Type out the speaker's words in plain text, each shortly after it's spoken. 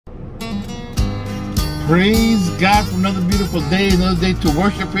Praise God for another beautiful day, another day to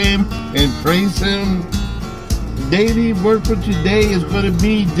worship Him and praise Him. Daily word for today is going to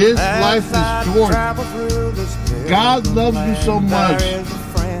be, this life is short. God loves you so much.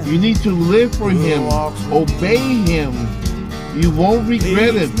 You need to live for Him, obey Him. You won't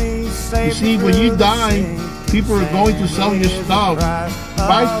regret it. You see, when you die, people are going to sell your stuff,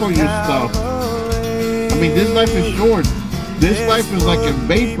 fight for your stuff. I mean, this life is short. This life is like a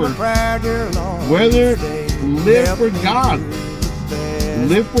vapor. Whether live for God,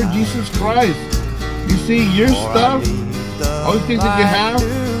 live for Jesus Christ. You see, your stuff, all the things that you have,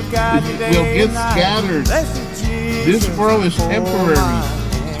 will get scattered. This world is temporary.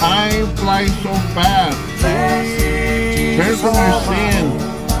 Time flies so fast. Turn from your sin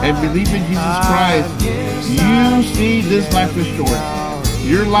and believe in Jesus Christ. You see, this life is short.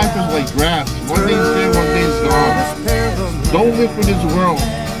 Your life is like grass. One day is there, one day is gone. Don't live for this world.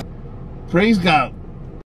 Praise God.